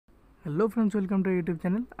Hello friends, welcome to YouTube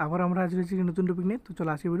channel. আবার আমরা আজ রয়েছি নতুন টপিক নিয়ে। তো চলো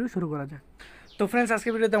আজকে ভিডিও শুরু করা যাক। তো ফ্রেন্ডস, আজকে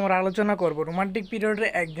ভিডিওতে আমরা আলোচনা করব রোমান্টিক পিরিয়ডের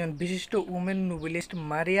একজন বিশিষ্ট উমেন নোবেলিস্ট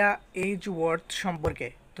মারিয়া এইজওয়ার্থ সম্পর্কে।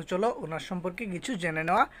 তো চলো ওনার সম্পর্কে কিছু জেনে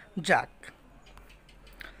নেওয়া যাক।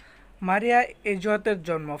 মারিয়া এজওয়ার্থের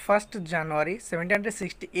জন্ম 1 জানুয়ারি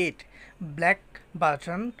 1768 black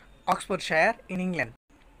Burton, Oxfordshire in England,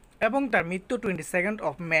 এবং তার মৃত্যু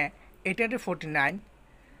 22 মে 1849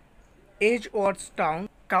 Edgeworth town,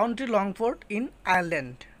 county লংফোর্ড in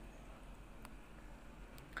Ireland.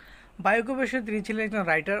 Biography তিনি ছিলেন একজন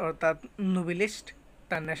রাইটার অর্থাৎ নোবেলিস্ট।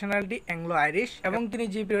 তার ন্যাশনালিটি অ্যাংলো আইরিশ এবং তিনি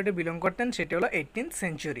যে পিরিয়ডে বিলং করতেন সেটি হলো 18th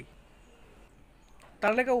সেঞ্চুরি।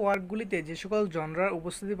 তার লেখা ওয়ার্কগুলিতে যে সকল জনরার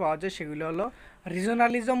উপস্থিতি পাওয়া যায় সেগুলি হলো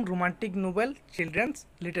রিজনালিজম, রোমান্টিক নোবেল, চিলড্রেন্স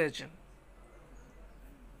লিটারেচার।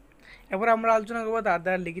 এবার আমরা আলোচনা করবো তার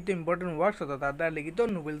দ্বারা লিখিত ইম্পর্টেন্ট ওয়ার্কস অর্থাৎ তার দ্বারা লিখিত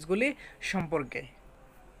নোবেলসগুলি সম্পর্কে।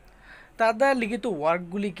 তার দ্বারা লিখিত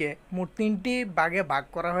ওয়ার্কগুলিকে মোট 3টি ভাগে ভাগ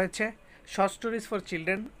করা হয়েছে: short stories for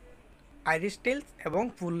children, Irish tales এবং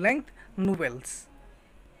ফুল লেংথ নোভেলস।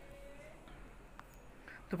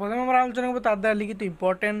 তো প্রথমে আমরা আলোচনা করবো তার দ্বারা লিখিত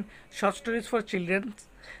important short stories for children.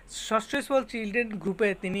 Short stories for children গ্রুপে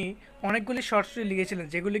তিনি অনেকগুলি শর্ট স্টোরি লিখেছিলেন,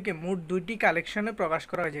 যেগুলিকে মোট 2টি কালেকশনে প্রকাশ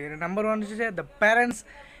করা হয়েছে। নাম্বার 1 হচ্ছে দ্য প্যারেন্টস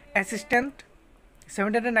অ্যাসিস্ট্যান্ট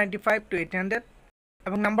 1795 to 800,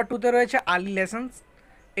 এবং নাম্বার 2তে রয়েছে আর্লি লেসন্স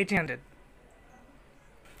 800।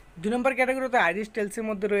 2 নম্বর ক্যাটাগরিতে আইরিশ টেলসের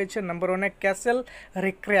মধ্যে রয়েছে নাম্বার 1 ক্যাসেল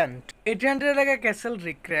রিক্রেন্ট। 800 লেখা ক্যাসেল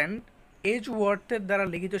রিক্রেন্ট এজওয়ার্থের দ্বারা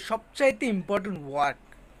লিখিত সবচাইতে ইম্পর্টেন্ট ওয়ার্ক।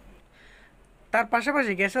 তার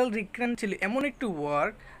পাশাপাশি ক্যাসেল রিক্রেন্ট ছিল এমন একটি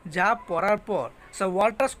ওয়ার্ক যা পড়ার পর স্যার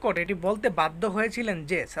ওয়াল্টার স্কট এটি বলতে বাধ্য হয়েছিলেন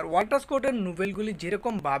যে স্যার ওয়াল্টার স্কটের নোভেলগুলি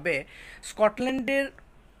যেরকমভাবে স্কটল্যান্ডের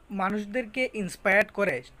মানুষদেরকে ইন্সপায়ার্ড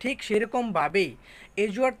করে, ঠিক সেরকমভাবেই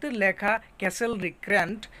এজওয়ার্থের লেখা ক্যাসেল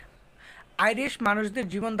রিক্রেন্ট আইরিশ মানুষদের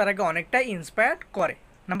জীবনধারাকে অনেকটাই ইন্সপায়ার্ড করে।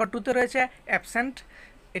 নাম্বার 2তে রয়েছে অ্যাবসেন্ট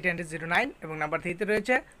 1809 এবং নাম্বার 3তে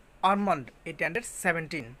রয়েছে অরমন্ড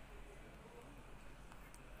 1817।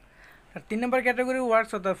 আর 3 নম্বর ক্যাটাগরি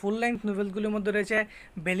ওয়ার্কস অর্থাৎ ফুল লেংথ নোভেলসগুলির মধ্যে রয়েছে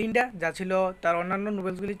বেলিন্ডা, যা ছিল তার অন্যান্য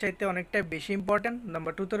নোভেলসগুলির চাইতে অনেকটাই বেশি ইম্পর্ট্যান্ট।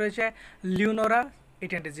 নাম্বার 2তে রয়েছে লিওনোরা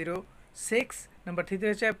 1806, নাম্বার 3তে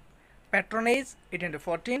রয়েছে প্যাট্রোনেজ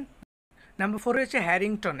 1814, নাম্বার 4 রয়েছে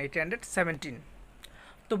হ্যারিংটন 1817।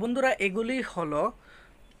 তো বন্ধুরা, এগুলি হলো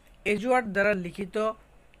এজওয়ার্থ দ্বারা লিখিত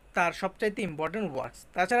তার সবচাইতে ইম্পর্টেন্ট ওয়ার্কস।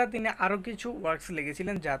 তাছাড়া তিনি আরও কিছু ওয়ার্কস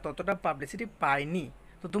লিখেছিলেন যা ততটা পাবলিসিটি পায়নি।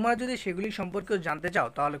 তো তোমরা যদি সেগুলি সম্পর্কেও জানতে চাও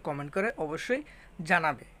তাহলে কমেন্ট করে অবশ্যই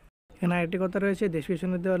জানাবে। এখানে আরেকটি কথা রয়েছে,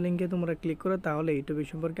 ডেসক্রিপশনে দেওয়া লিঙ্কে তোমরা ক্লিক করো, তাহলে এই টপিক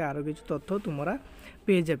সম্পর্কে আরও কিছু তথ্য তোমরা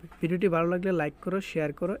পেয়ে যাবে। ভিডিওটি ভালো লাগলে লাইক করো,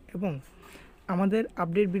 শেয়ার করো এবং আমাদের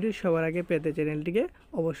আপডেট ভিডিও সবার আগে পেতে চ্যানেলটিকে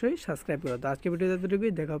অবশ্যই সাবস্ক্রাইব করো। তো আজকে ভিডিওতে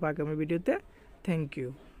এতটুকুই, দেখা হবে আগামী ভিডিওতে। Thank you.